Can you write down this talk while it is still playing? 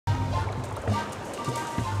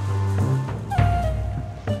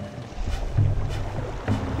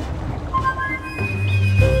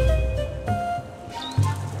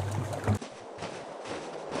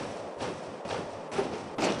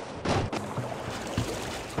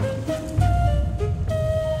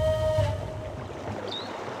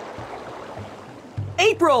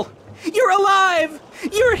April! You're alive!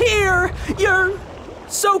 You're here! You're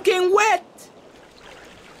soaking wet!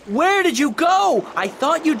 Where did you go? I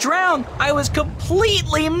thought you drowned. I was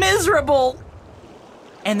completely miserable.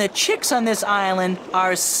 And the chicks on this island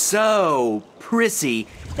are so prissy.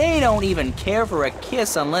 They don't even care for a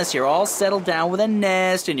kiss unless you're all settled down with a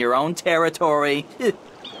nest in your own territory.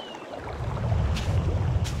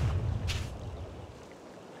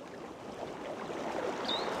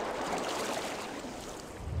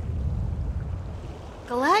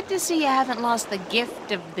 Glad to see you haven't lost the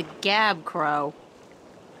gift of the gab, Crow.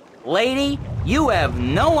 Lady, you have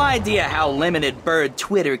no idea how limited bird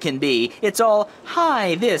Twitter can be. It's all,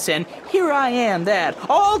 hi this and here I am that,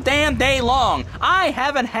 all damn day long. I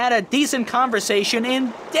haven't had a decent conversation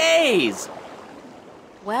in days.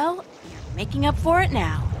 Well, you're making up for it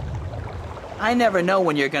now. I never know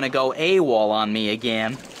when you're gonna go AWOL on me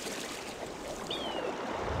again.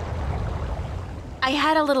 I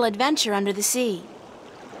had a little adventure under the sea.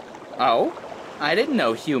 Oh? I didn't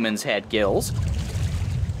know humans had gills.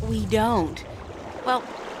 We don't. Well,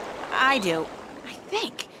 I do, I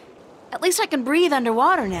think. At least I can breathe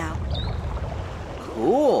underwater now.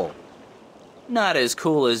 Cool. Not as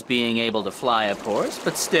cool as being able to fly, of course,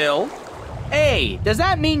 but still. Hey, does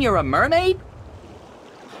that mean you're a mermaid?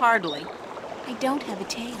 Hardly. I don't have a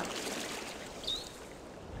tail.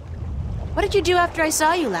 What did you do after I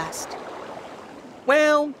saw you last?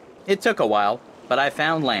 Well, it took a while, but I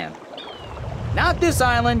found land. Not this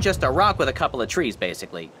island, just a rock with a couple of trees,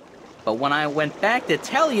 basically. But when I went back to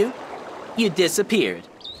tell you, you disappeared.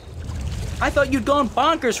 I thought you'd gone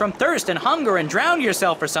bonkers from thirst and hunger and drowned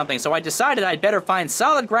yourself or something, so I decided I'd better find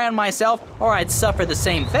solid ground myself or I'd suffer the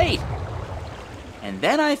same fate. And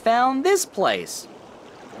then I found this place.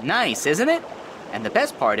 Nice, isn't it? And the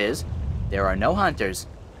best part is, there are no hunters.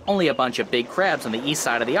 Only a bunch of big crabs on the east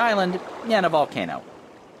side of the island and a volcano.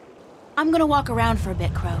 I'm gonna walk around for a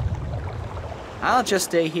bit, Crow. I'll just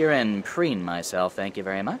stay here and preen myself, thank you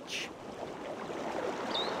very much.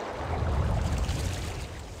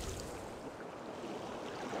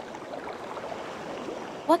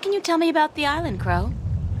 What can you tell me about the island, Crow?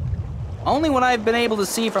 Only what I've been able to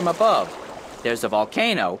see from above. There's a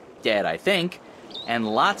volcano, dead I think, and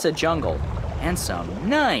lots of jungle, and some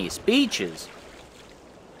nice beaches.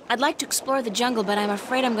 I'd like to explore the jungle, but I'm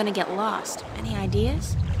afraid I'm gonna get lost. Any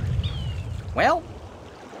ideas? Well,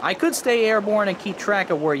 I could stay airborne and keep track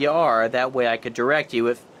of where you are. That way I could direct you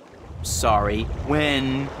if... Sorry,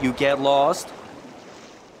 when you get lost.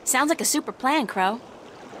 Sounds like a super plan, Crow.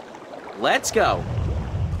 Let's go.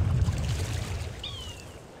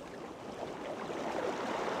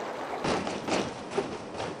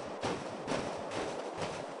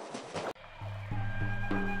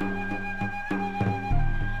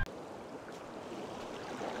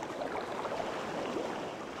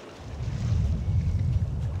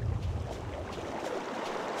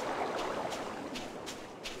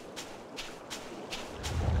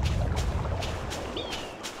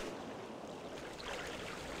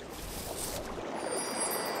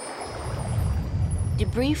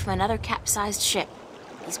 Debris from another capsized ship.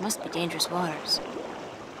 These must be dangerous waters.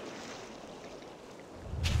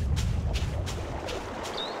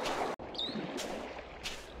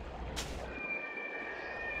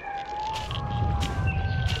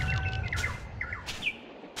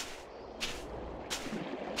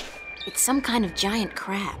 It's some kind of giant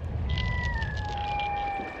crab.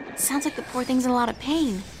 Sounds like the poor thing's in a lot of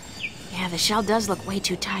pain. Yeah, the shell does look way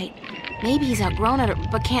too tight. Maybe he's outgrown it,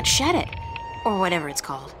 but can't shed it. Or whatever it's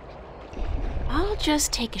called. I'll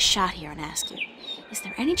just take a shot here and ask you, is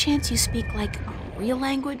there any chance you speak, like, a real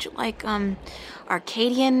language? Like,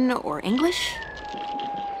 Arcadian or English?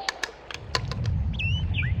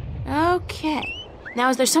 Okay.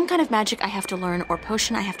 Now, is there some kind of magic I have to learn, or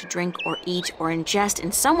potion I have to drink, or eat, or ingest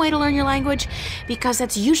in some way to learn your language? Because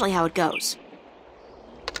that's usually how it goes.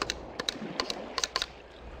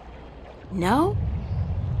 No?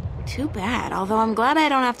 Too bad, although I'm glad I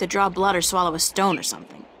don't have to draw blood or swallow a stone or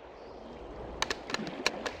something.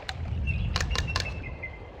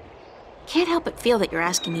 Can't help but feel that you're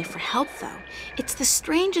asking me for help, though. It's the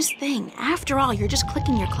strangest thing. After all, you're just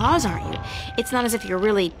clicking your claws, aren't you? It's not as if you're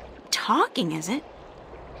really talking, is it?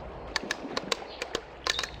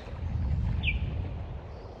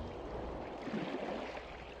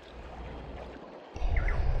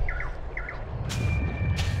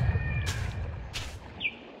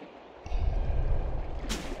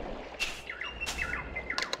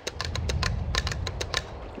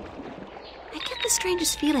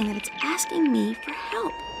 Strangest feeling that it's asking me for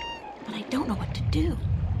help, but I don't know what to do.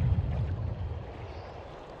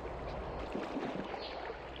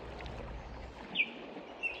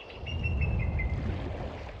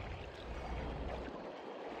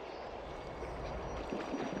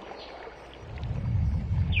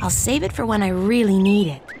 I'll save it for when I really need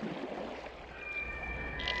it.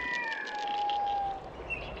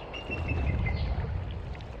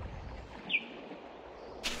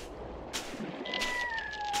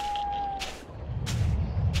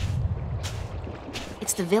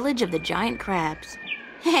 It's the Village of the Giant Crabs.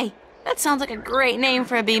 Hey, that sounds like a great name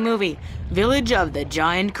for a B-movie. Village of the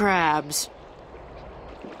Giant Crabs.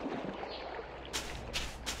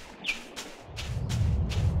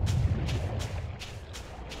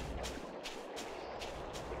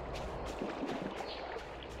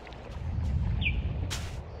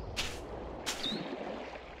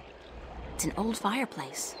 It's an old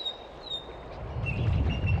fireplace.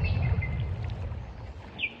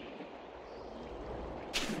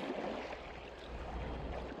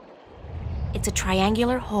 It's a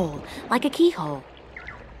triangular hole, like a keyhole.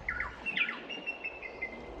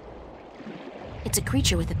 It's a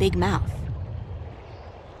creature with a big mouth.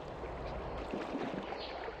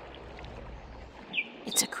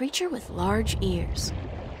 It's a creature with large ears.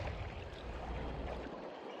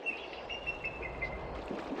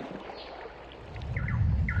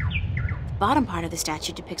 The bottom part of the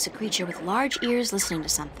statue depicts a creature with large ears listening to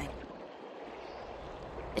something.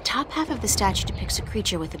 The top half of the statue depicts a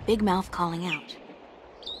creature with a big mouth calling out.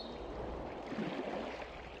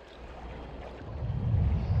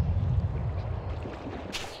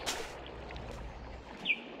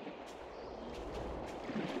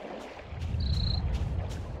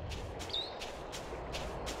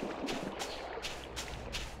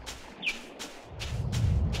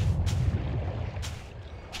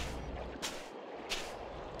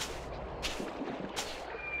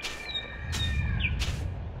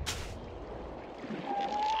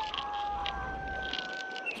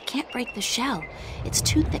 Can't break the shell. It's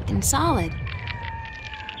too thick and solid.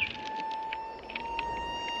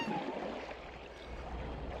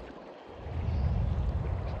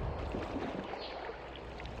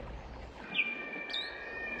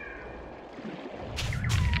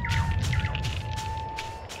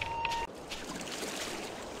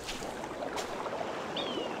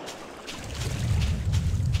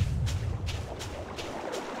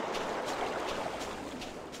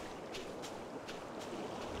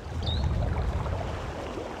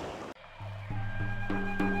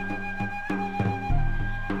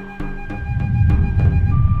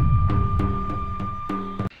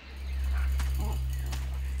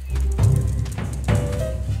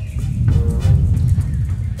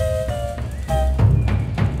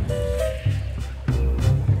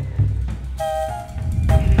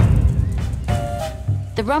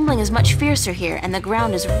 The rumbling is much fiercer here, and the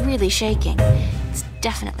ground is really shaking. It's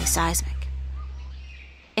definitely seismic.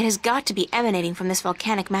 It has got to be emanating from this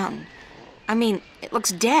volcanic mountain. I mean, it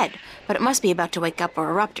looks dead, but it must be about to wake up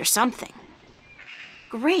or erupt or something.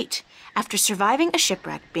 Great! After surviving a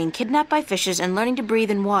shipwreck, being kidnapped by fishes, and learning to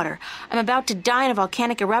breathe in water, I'm about to die in a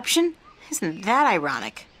volcanic eruption? Isn't that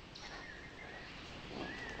ironic?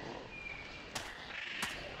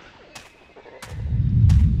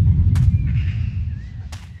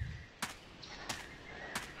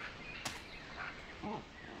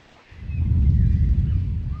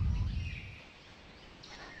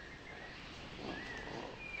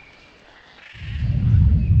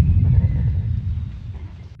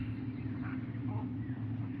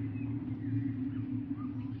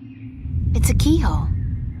 It's a keyhole.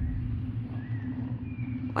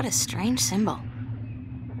 What a strange symbol.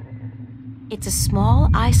 It's a small,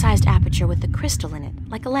 eye-sized aperture with a crystal in it,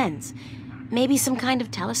 like a lens. Maybe some kind of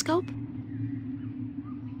telescope?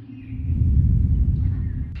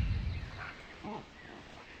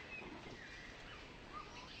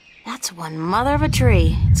 That's one mother of a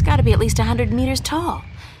tree. It's got to be at least 100 meters tall.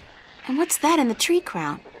 And what's that in the tree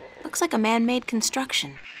crown? Looks like a man-made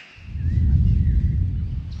construction.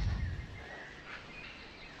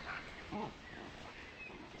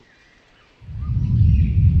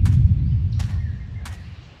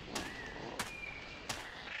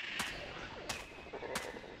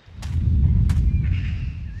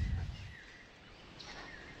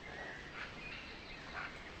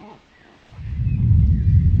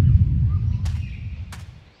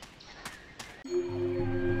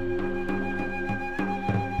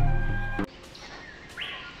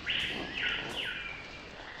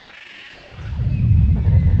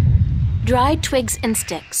 Dried twigs and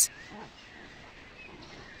sticks.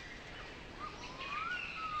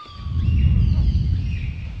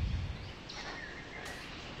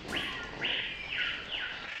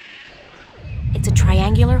 It's a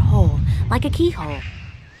triangular hole, like a keyhole.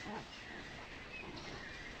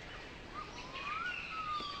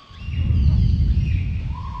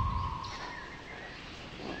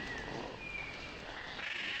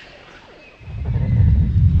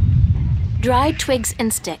 Dried twigs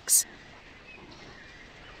and sticks.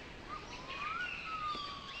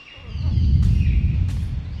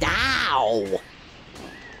 Ow!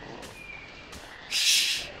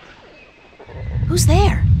 Shh. Who's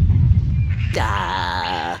there?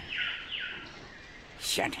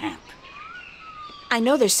 Shut up. I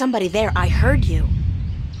know there's somebody there. I heard you.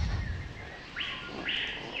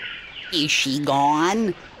 Is she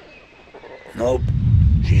gone? Nope,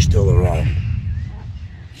 she's still around.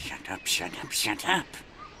 Shut up, shut up, shut up.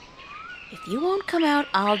 If you won't come out,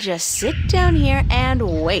 I'll just sit down here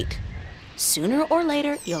and wait. Sooner or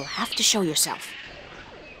later, you'll have to show yourself.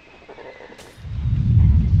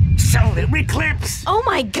 Solar eclipse! Oh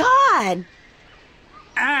my God!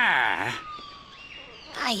 Ah!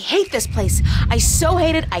 I hate this place. I so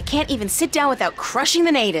hate it, I can't even sit down without crushing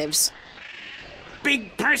the natives.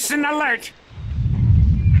 Big person alert!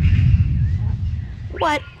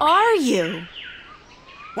 What are you?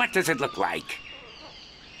 What does it look like?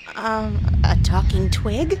 A talking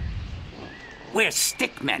twig? We're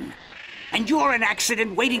stickmen. And you're an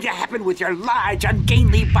accident waiting to happen with your large,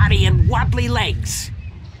 ungainly body and wobbly legs.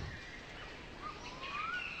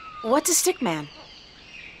 What's a stickman?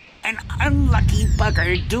 An unlucky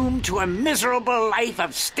bugger doomed to a miserable life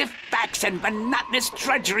of stiff backs and monotonous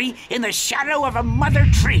drudgery in the shadow of a mother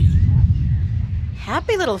tree.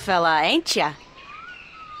 Happy little fella, ain't ya?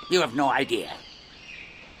 You have no idea.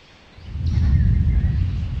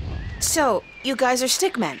 So, you guys are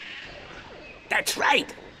stickmen? That's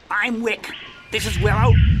right. I'm Wick. This is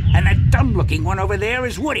Willow. And that dumb-looking one over there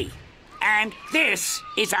is Woody. And this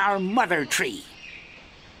is our mother tree.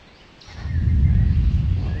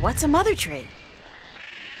 What's a mother tree?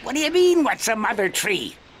 What do you mean, what's a mother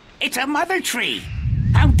tree? It's a mother tree.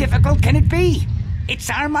 How difficult can it be? It's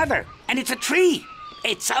our mother, and it's a tree.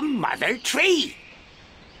 It's a mother tree.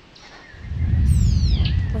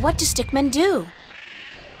 What do stickmen do?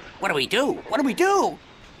 What do we do? What do we do?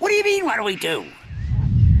 What do you mean, what do we do?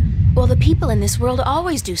 Well, the people in this world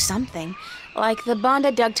always do something. Like the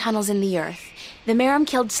Banda dug tunnels in the earth. The Merum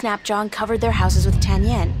killed Snapjaw and covered their houses with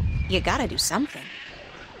Tanyen. You gotta do something.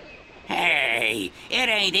 Hey, it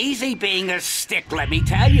ain't easy being a stick, let me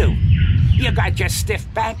tell you. You got your stiff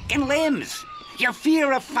back and limbs, your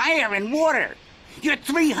fear of fire and water, your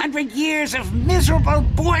 300 years of miserable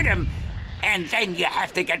boredom, and then you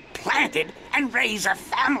have to get planted and raise a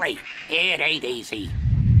family. It ain't easy.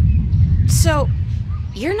 So,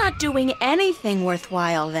 you're not doing anything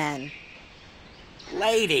worthwhile then?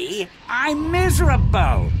 Lady, I'm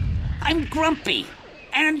miserable. I'm grumpy,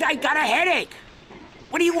 and I got a headache.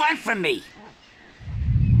 What do you want from me?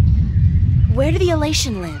 Where do the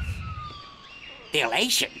Elation live? The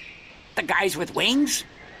Elation? The guys with wings?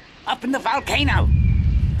 Up in the volcano.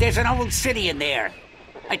 There's an old city in there.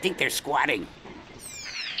 I think they're squatting.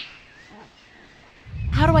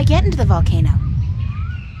 How do I get into the volcano?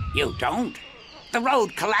 You don't. The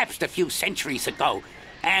road collapsed a few centuries ago,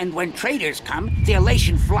 and when traders come, the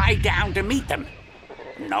Elation fly down to meet them.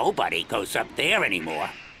 Nobody goes up there anymore.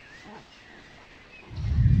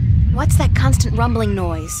 What's that constant rumbling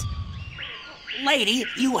noise? Lady,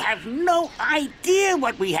 you have no idea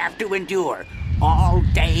what we have to endure. All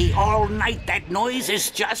day, all night, that noise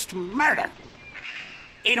is just murder.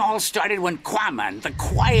 It all started when Quaman, the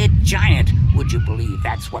quiet giant, would you believe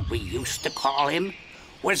that's what we used to call him,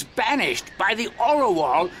 was banished by the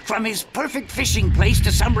Orowal from his perfect fishing place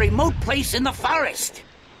to some remote place in the forest.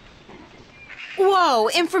 Whoa,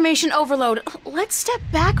 information overload. Let's step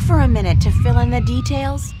back for a minute to fill in the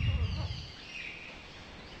details.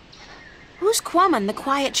 Who's Quaman, the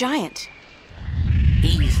quiet giant?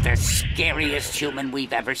 He's the scariest human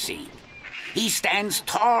we've ever seen. He stands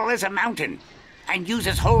tall as a mountain and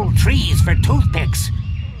uses whole trees for toothpicks.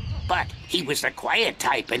 But he was the quiet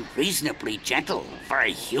type and reasonably gentle for a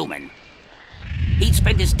human. He'd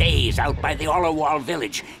spend his days out by the Orowal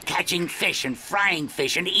village, catching fish and frying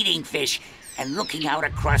fish and eating fish, and looking out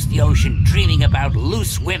across the ocean, dreaming about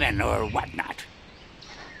loose women or whatnot.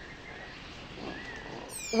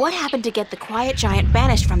 What happened to get the quiet giant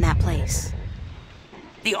banished from that place?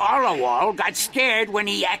 The Orowal got scared when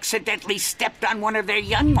he accidentally stepped on one of their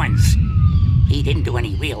young ones. He didn't do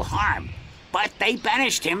any real harm, but they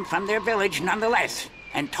banished him from their village nonetheless,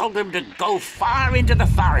 and told him to go far into the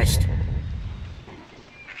forest.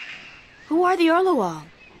 Who are the Orlowal?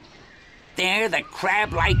 They're the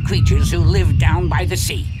crab-like creatures who live down by the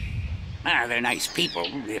sea. They're nice people,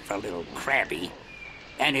 if a little crabby.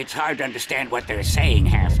 And it's hard to understand what they're saying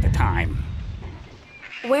half the time.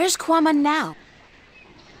 Where's Quaman now?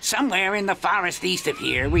 Somewhere in the forest east of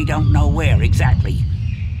here, we don't know where exactly.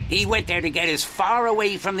 He went there to get as far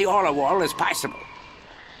away from the Orowal as possible.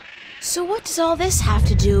 So what does all this have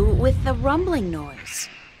to do with the rumbling noise?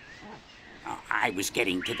 Oh, I was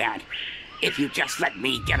getting to that. If you just let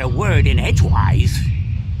me get a word in edgewise.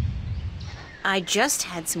 I just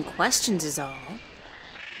had some questions is all.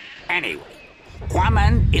 Anyway,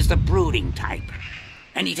 Quaman is the brooding type.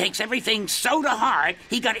 And he takes everything so to heart,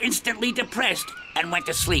 he got instantly depressed and went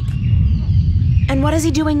to sleep. And what is he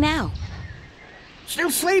doing now? Still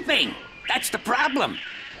sleeping! That's the problem.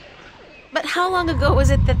 But how long ago was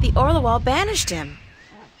it that the Orlewall banished him?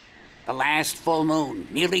 The last full moon,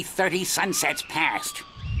 nearly 30 sunsets passed.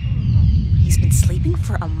 He's been sleeping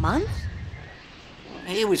for a month?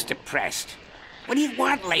 He was depressed. What do you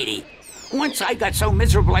want, lady? Once I got so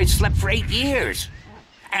miserable I slept for 8 years.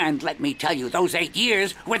 And let me tell you, those 8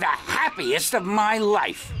 years were the happiest of my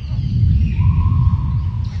life.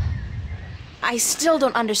 I still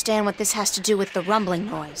don't understand what this has to do with the rumbling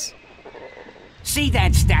noise. See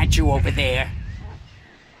that statue over there?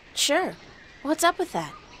 Sure. What's up with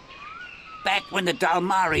that? Back when the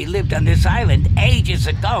Dalmari lived on this island ages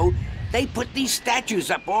ago, they put these statues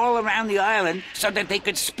up all around the island so that they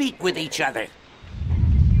could speak with each other.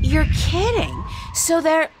 You're kidding? So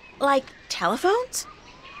they're, like, telephones?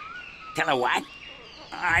 Tell her what?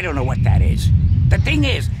 I don't know what that is. The thing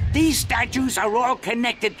is, these statues are all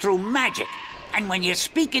connected through magic. And when you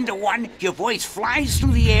speak into one, your voice flies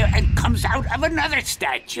through the air and comes out of another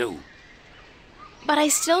statue. But I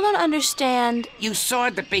still don't understand... You saw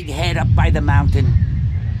the big head up by the mountain?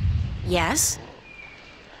 Yes?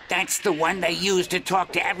 That's the one they use to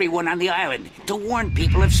talk to everyone on the island, to warn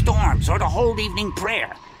people of storms or to hold evening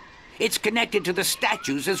prayer. It's connected to the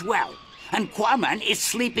statues as well. And Quaman is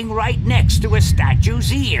sleeping right next to a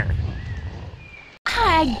statue's ear.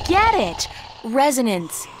 I get it!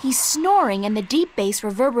 Resonance. He's snoring and the deep bass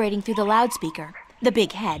reverberating through the loudspeaker, the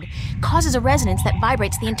big head, causes a resonance that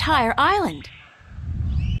vibrates the entire island.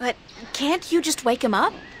 But can't you just wake him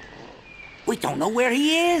up? We don't know where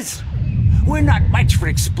he is. We're not much for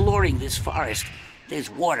exploring this forest.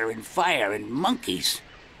 There's water and fire and monkeys.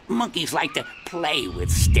 Monkeys like to play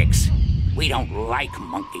with sticks. We don't like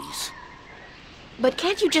monkeys. But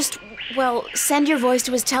can't you just, well, send your voice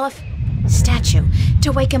to his statue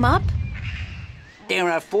to wake him up? There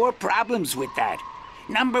are 4 problems with that.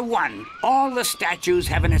 Number 1, all the statues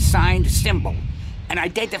have an assigned symbol, an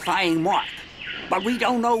identifying mark, but we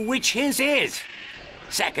don't know which his is.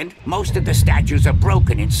 Second, most of the statues are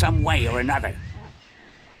broken in some way or another.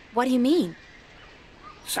 What do you mean?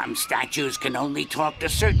 Some statues can only talk to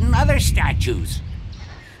certain other statues.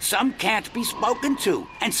 Some can't be spoken to,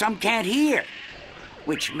 and some can't hear,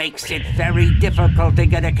 which makes it very difficult to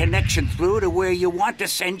get a connection through to where you want to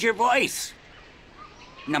send your voice.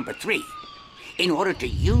 Number 3, in order to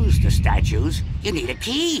use the statues, you need a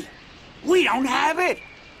key. We don't have it.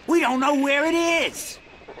 We don't know where it is.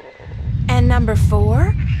 And number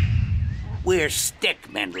 4? We're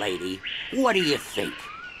stickmen, lady. What do you think?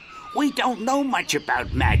 We don't know much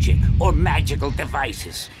about magic or magical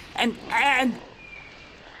devices. And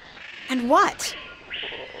what?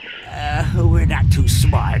 We're not too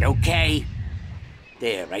smart, okay?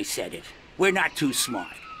 There, I said it. We're not too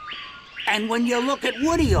smart. And when you look at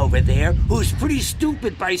Woody over there, who's pretty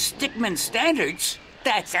stupid by stickman standards,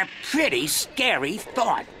 that's a pretty scary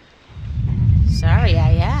thought. Sorry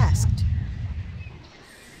I asked.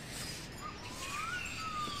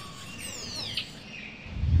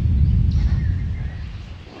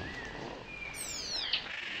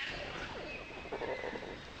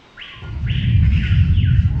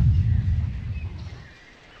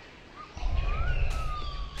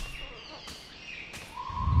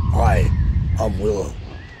 Hi, I'm Willow.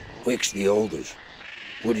 Wick's the oldest.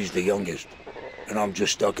 Woody's the youngest. And I'm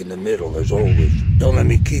just stuck in the middle, as always. Don't let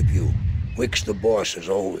me keep you. Wick's the boss, as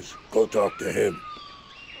always. Go talk to him.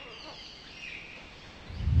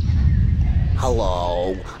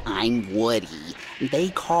 Hello, I'm Woody. They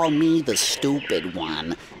call me the stupid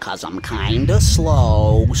one, 'cause I'm kinda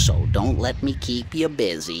slow, so don't let me keep you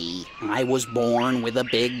busy. I was born with a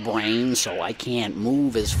big brain, so I can't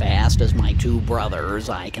move as fast as my 2 brothers.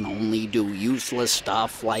 I can only do useless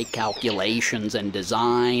stuff like calculations and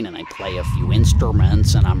design, and I play a few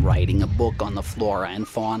instruments, and I'm writing a book on the flora and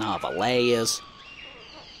fauna of Elias.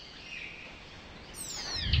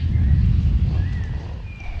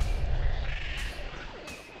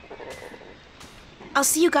 I'll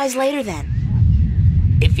see you guys later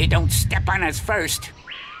then. If you don't step on us first.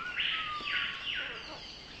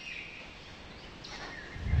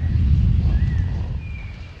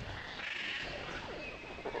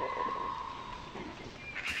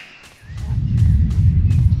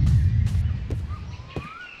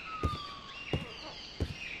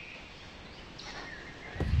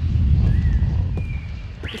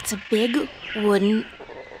 It's a big wooden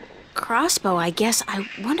crossbow, I guess. I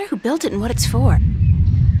wonder who built it and what it's for.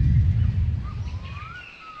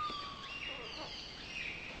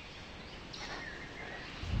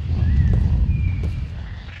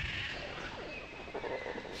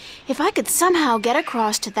 If I could somehow get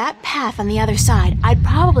across to that path on the other side, I'd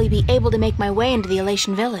probably be able to make my way into the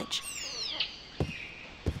Elation village.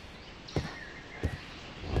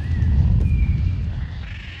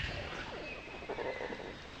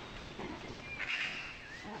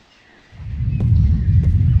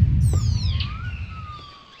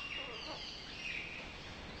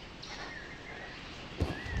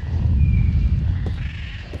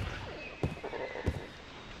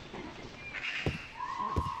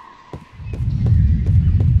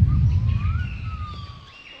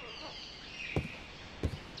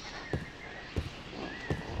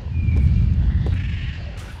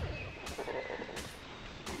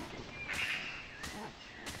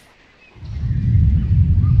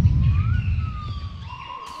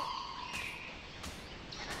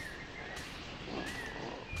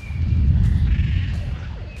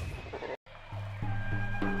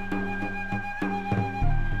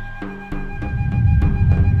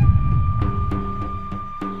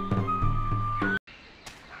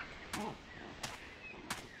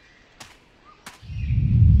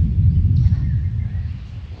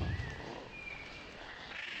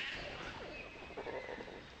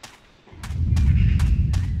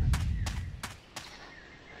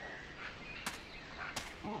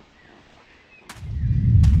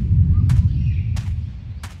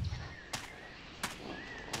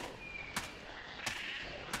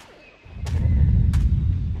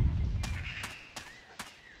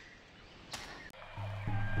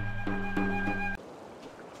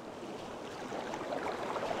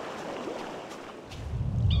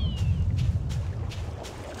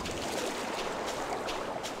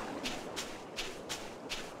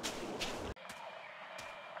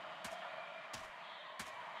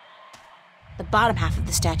 The bottom half of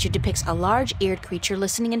the statue depicts a large-eared creature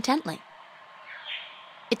listening intently.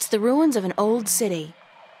 It's the ruins of an old city.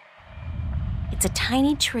 It's a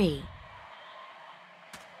tiny tree.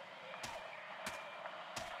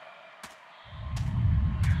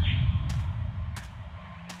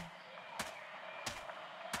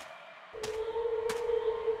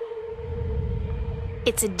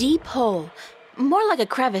 It's a deep hole. More like a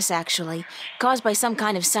crevice, actually, caused by some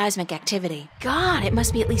kind of seismic activity. God, it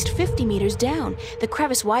must be at least 50 meters down. The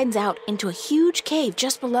crevice widens out into a huge cave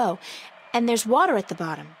just below, and there's water at the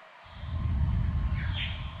bottom.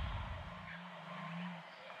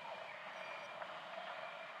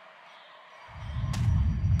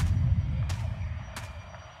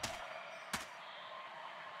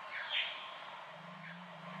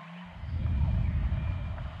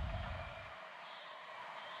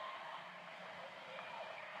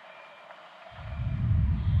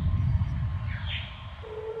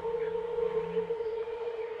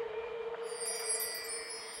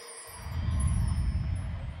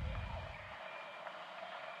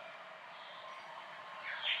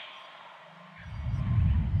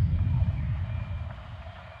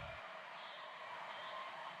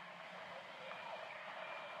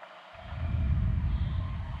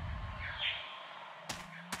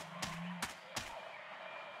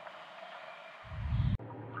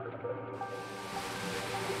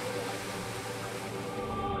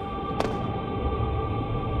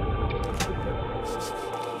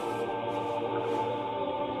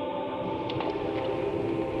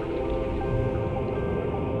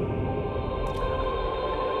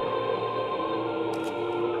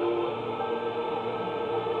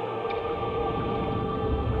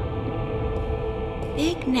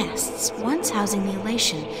 Big nests, once housing the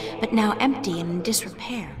Elation, but now empty and in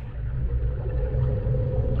disrepair.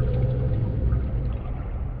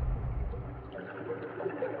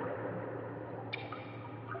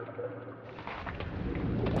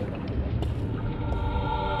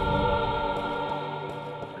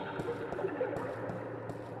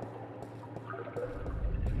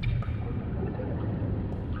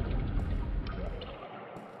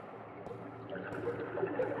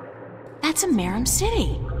 That's a Merum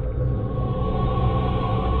city.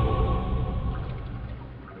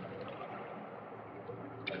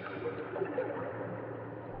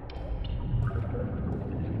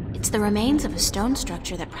 It's the remains of a stone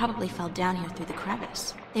structure that probably fell down here through the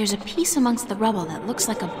crevice. There's a piece amongst the rubble that looks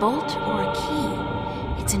like a bolt or a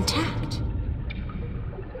key. It's intact.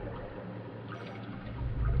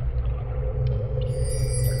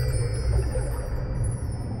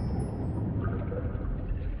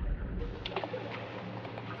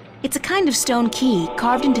 It's a kind of stone key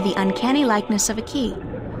carved into the uncanny likeness of a key.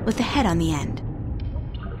 with a head on the end.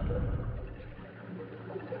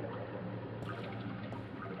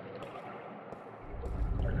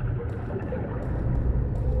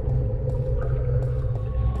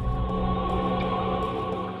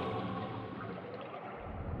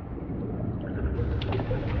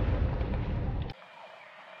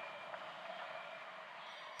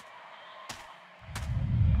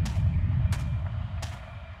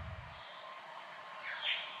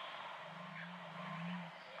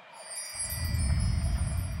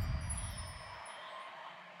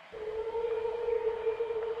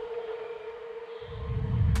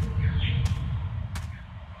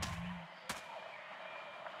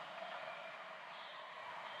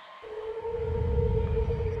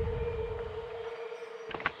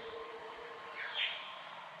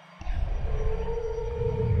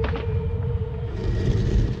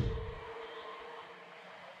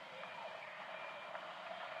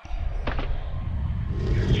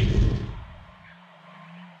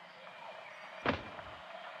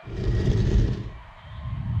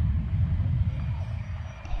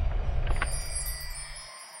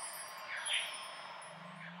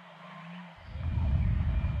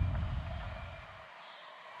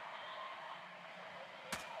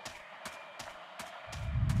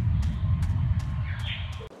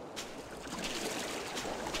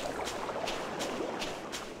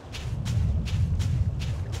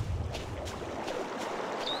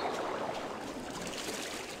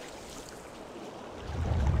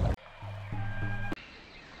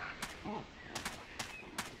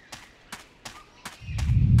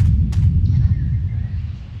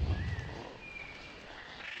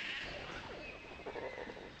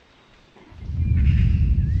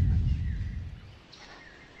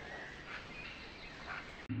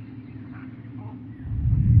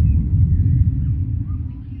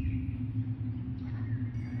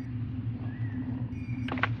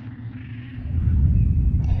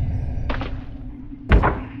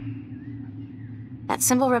 That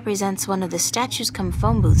symbol represents one of the statues cum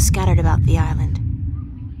phone booths scattered about the island.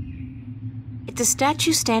 It's a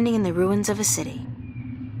statue standing in the ruins of a city.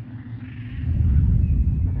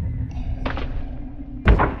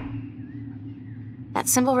 That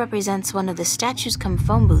symbol represents one of the statues cum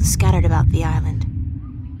phone booths scattered about the island.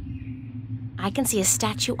 I can see a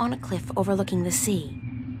statue on a cliff overlooking the sea.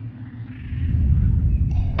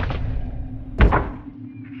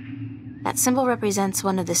 That symbol represents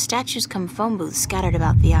one of the statues cum phone booths scattered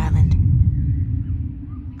about the island.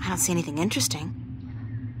 I don't see anything interesting.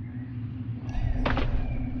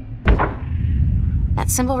 That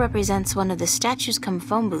symbol represents one of the statues cum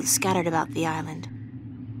phone booths scattered about the island.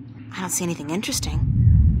 I don't see anything interesting.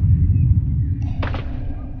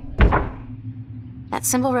 That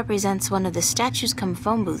symbol represents one of the statues cum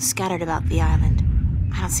phone booths scattered about the island.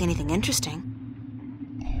 I don't see anything interesting.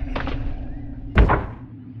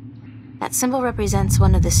 That symbol represents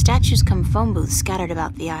one of the statues cum phone booths scattered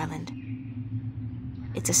about the island.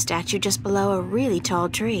 It's a statue just below a really tall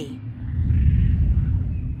tree.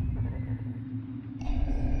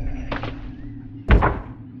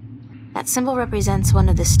 That symbol represents one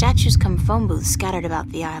of the statues cum phone booths scattered about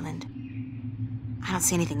the island. I don't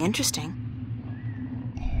see anything interesting.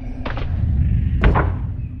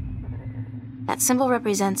 That symbol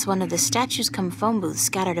represents one of the statues cum phone booths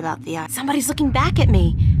scattered about the island. Somebody's looking back at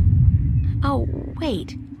me! Oh,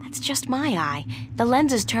 wait, that's just my eye. The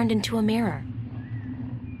lens is turned into a mirror.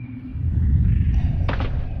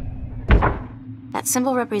 That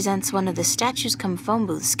symbol represents one of the statues cum phone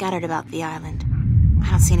booths scattered about the island. I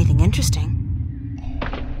don't see anything interesting.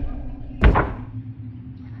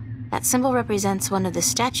 That symbol represents one of the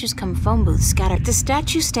statues cum phone booths scattered. The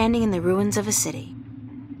statue standing in the ruins of a city.